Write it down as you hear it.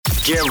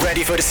Get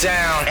ready for the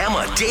sound.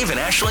 Emma, Dave, and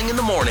Aisling in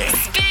the morning.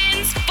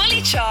 Spins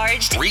Fully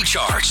Charged.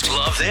 Recharged.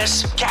 Love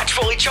this? Catch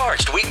Fully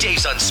Charged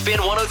weekdays on Spin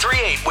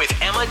 103.8 with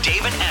Emma,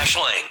 Dave, and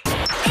Aisling.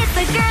 It's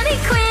the Girly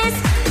Quiz.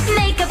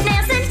 Makeup,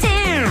 nails, and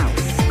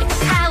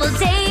tips. How will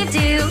Dave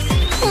do?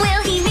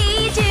 Will he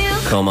need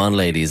you? Come on,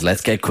 ladies, let's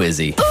get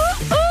quizzy. Ooh,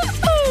 ooh,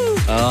 ooh.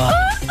 Oh.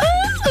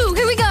 Ooh, ooh, ooh.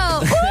 Here we go.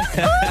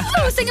 Ooh,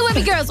 ooh, ooh. Sing it with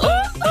me, girls. Ooh,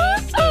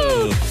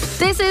 ooh, ooh.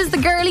 This is the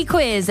Girly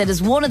Quiz. It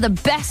is one of the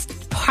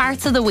best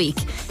parts of the week.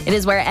 It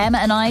is where Emma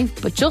and I,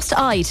 but just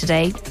I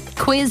today,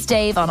 quiz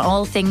Dave on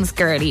all things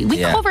girly.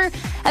 We cover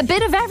a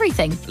bit of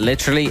everything.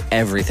 Literally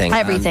everything.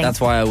 Everything. And that's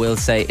why I will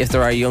say, if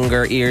there are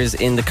younger ears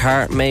in the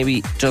car,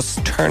 maybe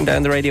just turn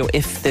down the radio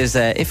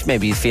if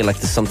maybe you feel like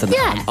there's something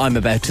I'm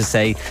about to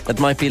say that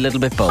might be a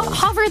little bit bold.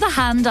 Hover the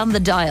hand on the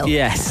dial.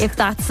 Yes. If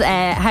that's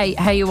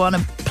how you want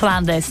to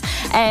plan this.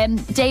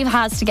 Dave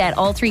has to get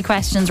all 3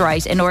 questions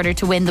right in order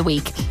to win the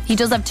week. He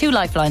does have 2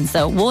 lifelines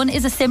though. One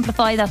is a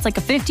simplify, that's like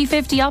a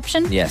 50-50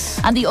 option. Yes.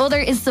 And the other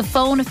is the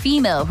phone a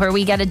female, where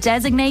we get a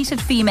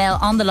designated female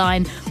on the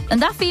line.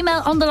 And that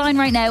female on the line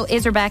right now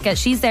is Rebecca.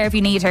 She's there if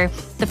you need her.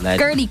 The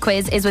Girly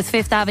Quiz is with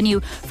Fifth Avenue.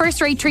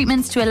 First-rate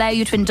treatments to allow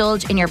you to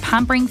indulge in your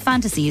pampering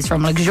fantasies,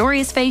 from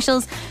luxurious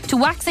facials to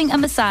waxing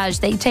and massage.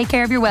 They take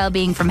care of your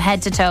well-being from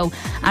head to toe.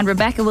 And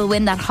Rebecca will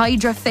win that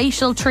Hydra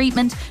facial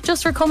treatment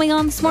just for coming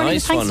on this morning.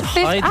 Nice Thanks one. to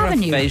Fifth Hydra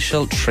Avenue.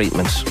 facial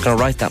treatment. I'm going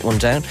to write that one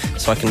down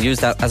so I can use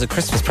that as a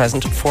Christmas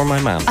present for my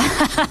mum.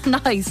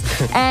 Nice.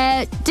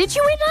 Did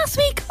you win last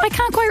week? I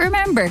can't quite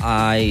remember.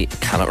 I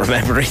cannot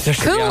remember either,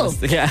 to be Cool.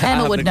 honest. Yeah,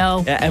 Emma would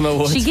know. Yeah, Emma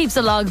would. She keeps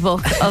a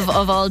logbook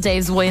of all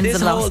Dave's wins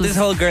and losses. This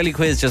whole girly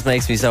quiz just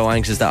makes me so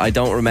anxious that I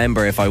don't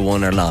remember if I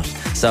won or not.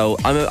 So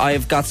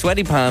I've got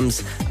sweaty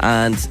palms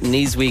and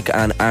knees weak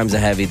and arms are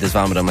heavy. There's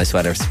vomit on my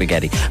sweater.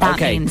 Spaghetti. That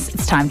means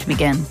it's time to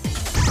begin.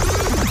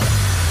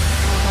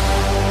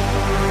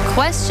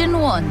 Question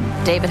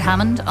 1. David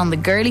Hammond on the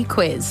Girly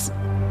Quiz.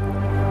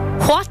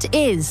 What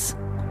is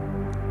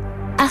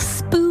a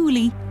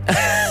spoolie?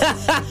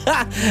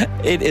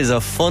 It is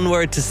a fun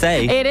word to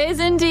say. It is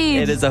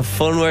indeed. It is a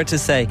fun word to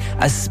say.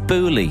 A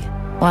spoolie.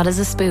 What is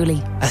a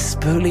spoolie? A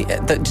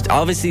spoolie.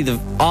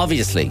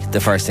 Obviously, the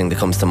first thing that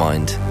comes to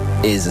mind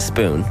is a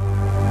spoon.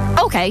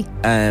 Okay.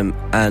 And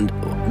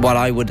what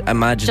I would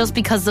imagine, just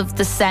because of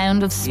the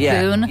sound of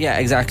spoon. Yeah,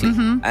 exactly.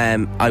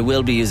 Mm-hmm. I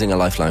will be using a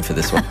lifeline for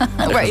this one.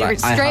 Right, you're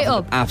straight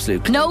up.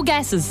 Absolutely. No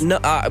guesses. No,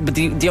 but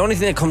the only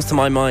thing that comes to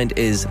my mind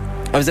is,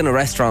 I was in a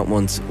restaurant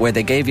once where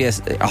they gave you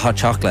a hot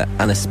chocolate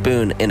and a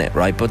spoon in it,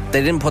 right? But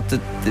they didn't put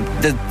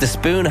the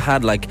spoon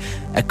had like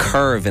a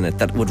curve in it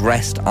that would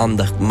rest on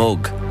the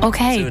mug.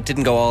 Okay. So it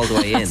didn't go all the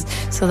way in.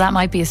 So that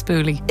might be a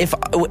spoolie.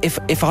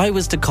 If I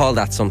was to call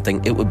that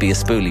something, it would be a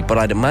spoolie. But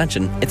I'd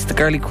imagine it's the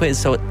Girly Quiz,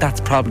 so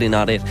that's probably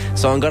not it.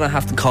 So I'm going to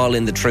have to call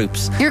in the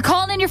troops. You're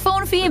calling in your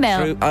phone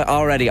female?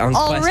 Already on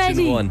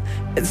question 1.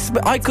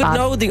 I could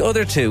know the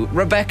other 2.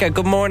 Rebecca,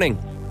 good morning.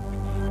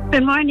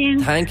 Good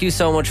morning. Thank you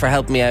so much for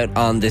helping me out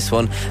on this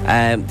one.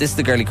 This is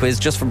the Girly Quiz.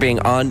 Just for being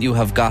on, you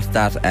have got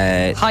that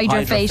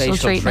hydrofacial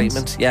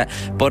treatment. Yeah,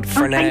 but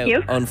for now,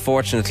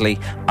 unfortunately,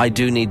 I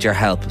do need your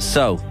help.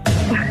 So,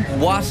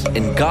 what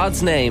in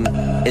God's name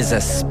is a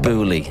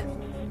spoolie?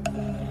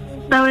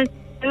 So a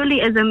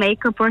spoolie is a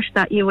makeup brush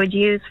that you would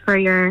use for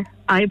your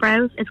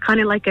eyebrows. It's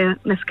kind of like a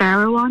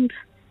mascara wand.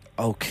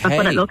 Okay. That's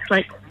what it looks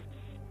like.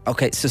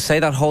 Okay, so say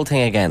that whole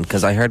thing again,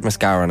 because I heard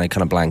mascara and I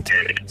kind of blanked.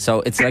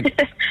 So it's like...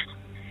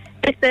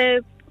 It's a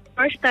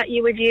brush that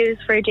you would use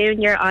for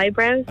doing your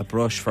eyebrows. A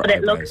brush for eyebrows.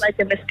 But it looks like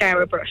a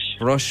mascara brush.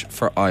 Brush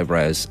for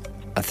eyebrows.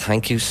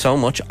 Thank you so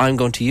much. I'm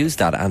going to use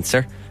that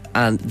answer.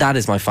 And that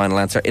is my final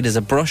answer. It is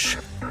a brush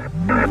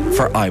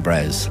for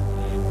eyebrows.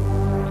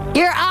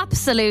 You're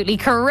absolutely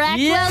correct.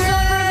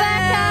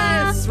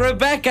 Yes! Well done, Rebecca.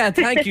 Rebecca,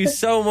 thank you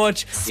so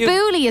much.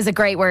 Spoolie is a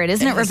great word,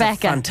 isn't it, Rebecca?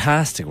 It's a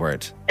fantastic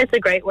word. It's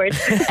a great word.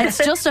 It's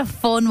just a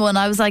fun one.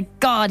 I was like,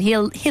 God,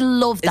 he'll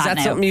love that. Is that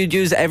now. something you'd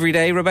use every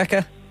day,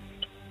 Rebecca?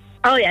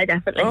 Oh yeah,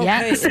 definitely. Okay,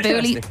 yeah,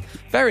 spoolie.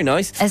 Very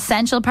nice.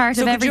 Essential part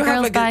of every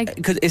girl's bag.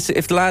 Because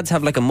if the lads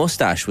have like a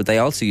mustache, would they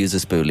also use a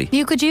spoolie?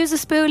 You could use a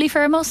spoolie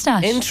for a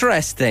mustache.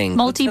 Interesting.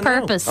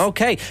 Multi-purpose.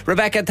 Okay,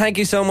 Rebecca, thank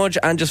you so much,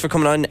 and just for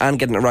coming on and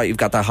getting it right. You've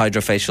got that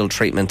hydrofacial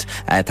treatment.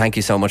 Thank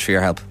you so much for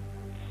your help.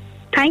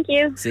 Thank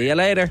you. See you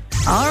later.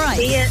 All right.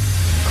 See you.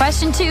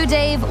 Question 2,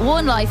 Dave.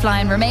 1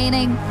 lifeline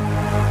remaining.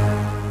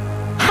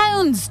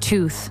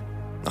 Houndstooth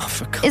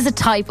is a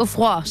type of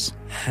what?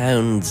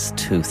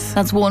 Houndstooth.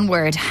 That's one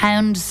word.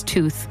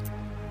 Houndstooth.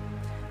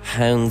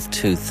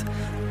 Houndstooth.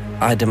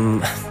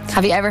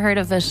 Have you ever heard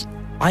of it?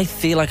 I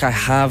feel like I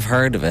have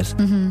heard of it.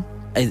 Mm-hmm.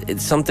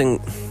 It's something.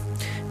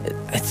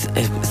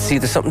 It's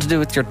either something to do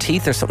with your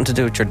teeth or something to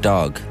do with your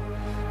dog.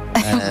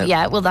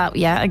 Yeah, well,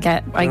 I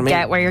get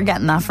where you're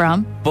getting that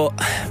from. But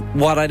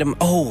what do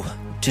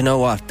you know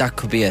what? That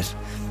could be it.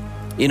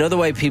 You know the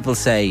way people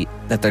say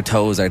that their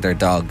toes are their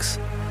dogs?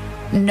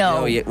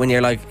 No. When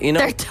you're like,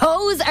 Their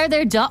toes are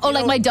their dog. Oh,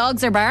 like my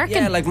dogs are barking.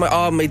 Yeah, like my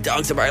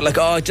dogs are barking.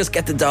 Like, just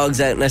get the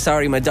dogs out. No,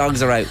 sorry, my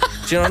dogs are out.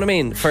 Do you know what I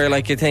mean? For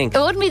like, you think. It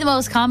wouldn't be the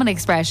most common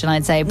expression,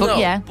 I'd say, but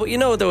yeah. But you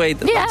know the way.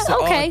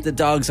 Okay. The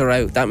dogs are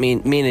out. That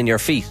meaning your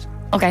feet.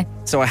 Okay.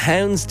 So a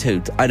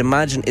houndstooth, I'd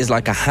imagine, is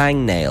like a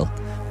hangnail,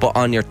 but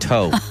on your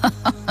toe.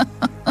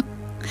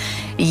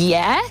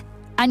 Yeah.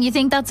 And you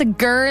think that's a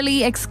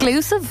girly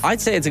exclusive?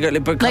 I'd say it's a girly,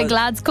 because like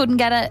lads couldn't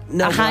get a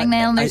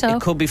hangnail in their toe?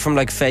 It could be from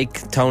like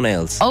fake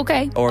toenails.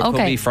 Okay. Or it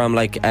could be from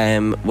like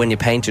when you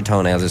paint your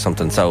toenails or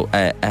something. So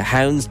a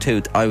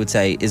houndstooth, I would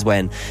say, is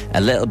when a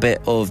little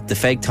bit of the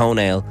fake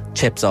toenail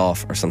chips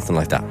off or something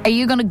like that. Are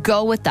you going to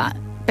go with that?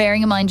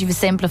 Bearing in mind you have a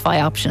simplify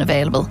option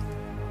available.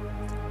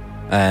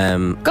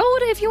 Go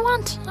with it if you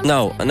want.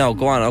 No,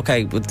 go on.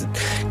 Okay,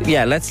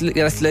 yeah, let's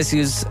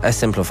use a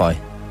simplify.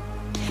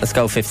 Let's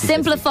go 50.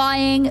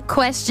 Simplifying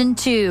question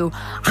 2.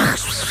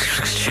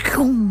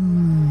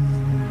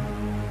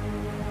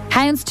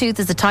 Houndstooth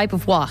is a type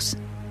of what?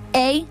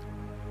 A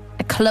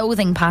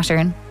clothing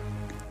pattern,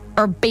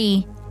 or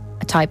B,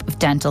 a type of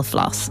dental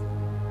floss?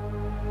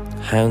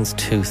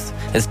 Houndstooth.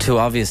 It's too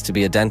obvious to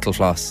be a dental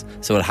floss,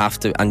 so it'd have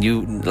to. And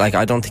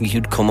I don't think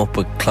you'd come up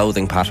with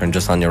clothing pattern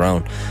just on your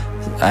own.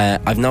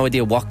 I've no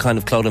idea what kind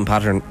of clothing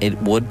pattern it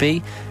would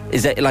be.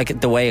 Is it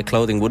like the way a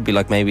clothing would be?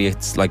 Like maybe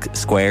it's like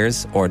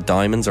squares or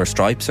diamonds or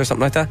stripes or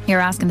something like that?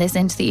 You're asking this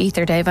into the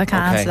ether, Dave. I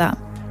can't answer that.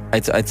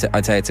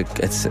 I'd say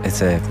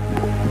it's a.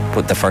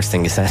 But the first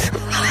thing you said.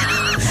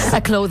 A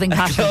clothing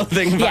pattern.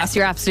 Yes,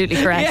 you're absolutely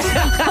correct.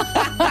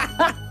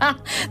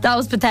 That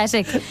was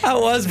pathetic. That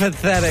was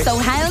pathetic. So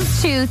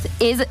houndstooth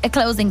is a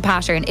clothing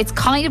pattern. It's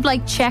kind of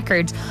like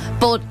checkered,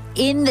 but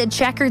in the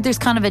checkered there's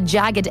kind of a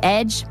jagged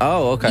edge.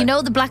 Oh, okay. You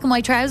know the black and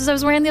white trousers I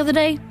was wearing the other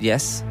day?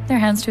 Yes. They're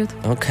houndstooth.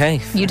 Okay.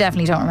 You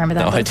definitely don't remember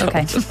that. No, I don't.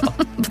 Okay.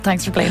 But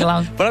thanks for playing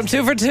along. But I'm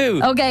 2 for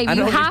 2. Okay,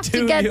 you have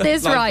to get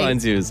this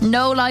right. Used.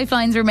 No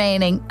lifelines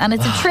remaining. And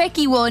it's a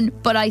tricky one,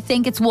 but I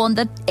think it's one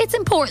that it's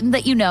important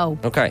that you know.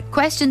 Okay.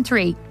 Question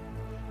 3.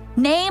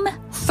 Name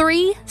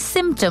 3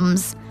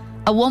 symptoms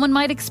a woman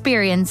might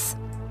experience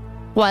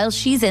while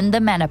she's in the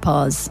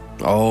menopause.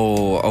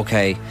 Oh,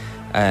 okay.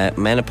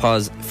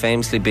 Menopause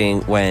famously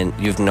being when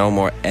you've no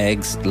more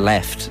eggs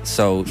left,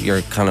 so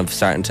you're kind of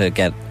starting to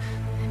get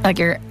like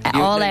you're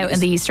all out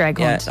in the Easter egg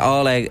hunt.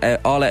 Yeah,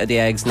 all out of the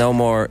eggs. No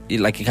more.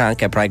 You can't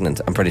get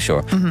pregnant. I'm pretty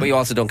sure, but you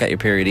also don't get your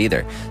period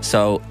either.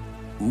 So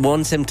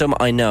one symptom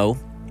I know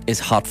is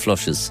hot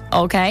flushes.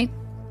 Okay,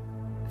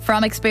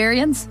 from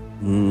experience.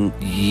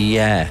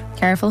 Yeah.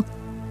 Careful.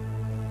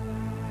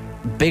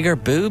 Bigger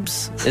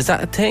boobs, is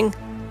that a thing?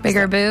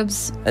 Bigger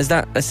boobs. Is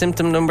that a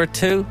symptom number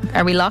 2?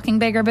 Are we locking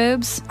bigger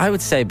boobs? I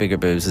would say bigger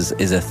boobs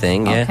is a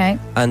thing, yeah. Okay.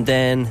 And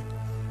then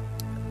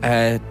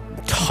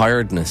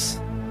tiredness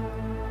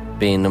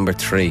being number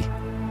 3.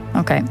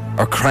 Okay.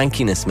 Or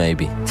crankiness,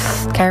 maybe.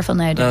 Careful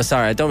now, dude. No,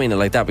 sorry, I don't mean it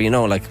like that, but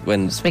like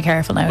when... Just be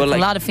careful now. Well, a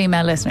lot of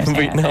female listeners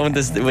here.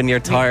 When you're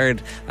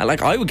tired, and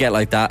I would get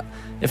like that.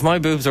 If my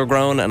boobs were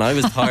grown and I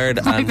was tired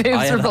and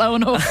boobs were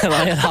blown up and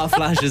I had hot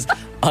flashes,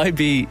 I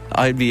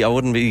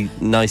wouldn't be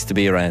nice to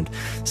be around.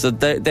 So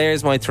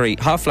there's my 3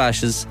 hot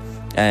flashes.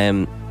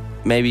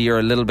 Maybe you're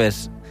a little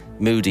bit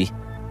moody,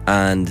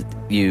 and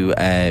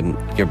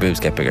your boobs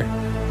get bigger.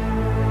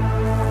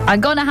 I'm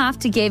gonna have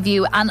to give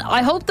you, and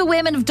I hope the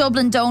women of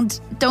Dublin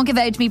don't give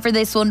out to me for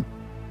this one,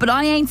 but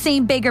I ain't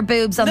seen bigger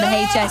boobs on the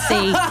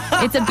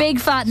HSE. It's a big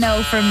fat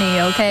no from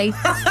me, okay?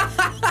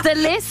 The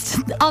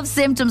list of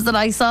symptoms that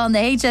I saw on the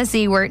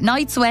HSE were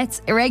night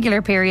sweats,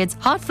 irregular periods,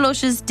 hot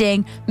flushes,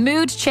 ding,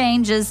 mood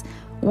changes,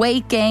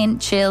 weight gain,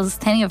 chills,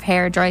 thinning of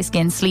hair, dry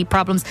skin, sleep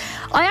problems.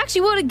 I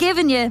actually would have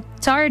given you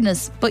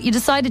tiredness, but you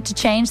decided to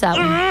change that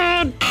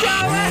one.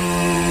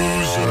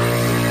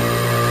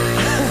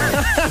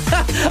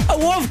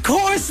 Well, of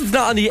course it's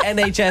not on the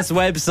NHS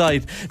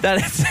website that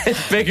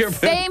it's bigger boobs.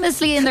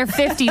 Famously in their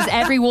 50s,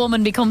 every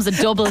woman becomes a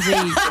double Z.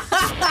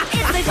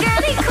 It's the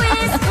Girly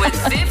Quiz with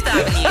Fifth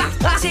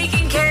Avenue,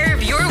 taking care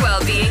of your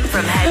well-being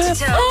from head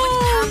to toe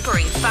with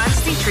pampering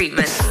fancy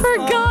treatments. For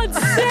God's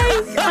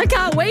sake, I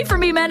can't wait for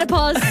me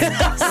menopause.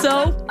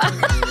 So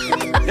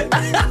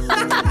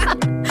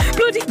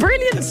bloody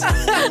brilliant.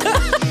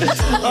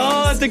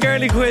 The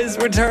Girly Quiz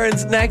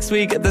returns next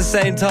week at the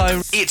same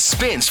time. It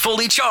spins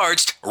fully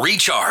charged,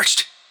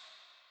 recharged.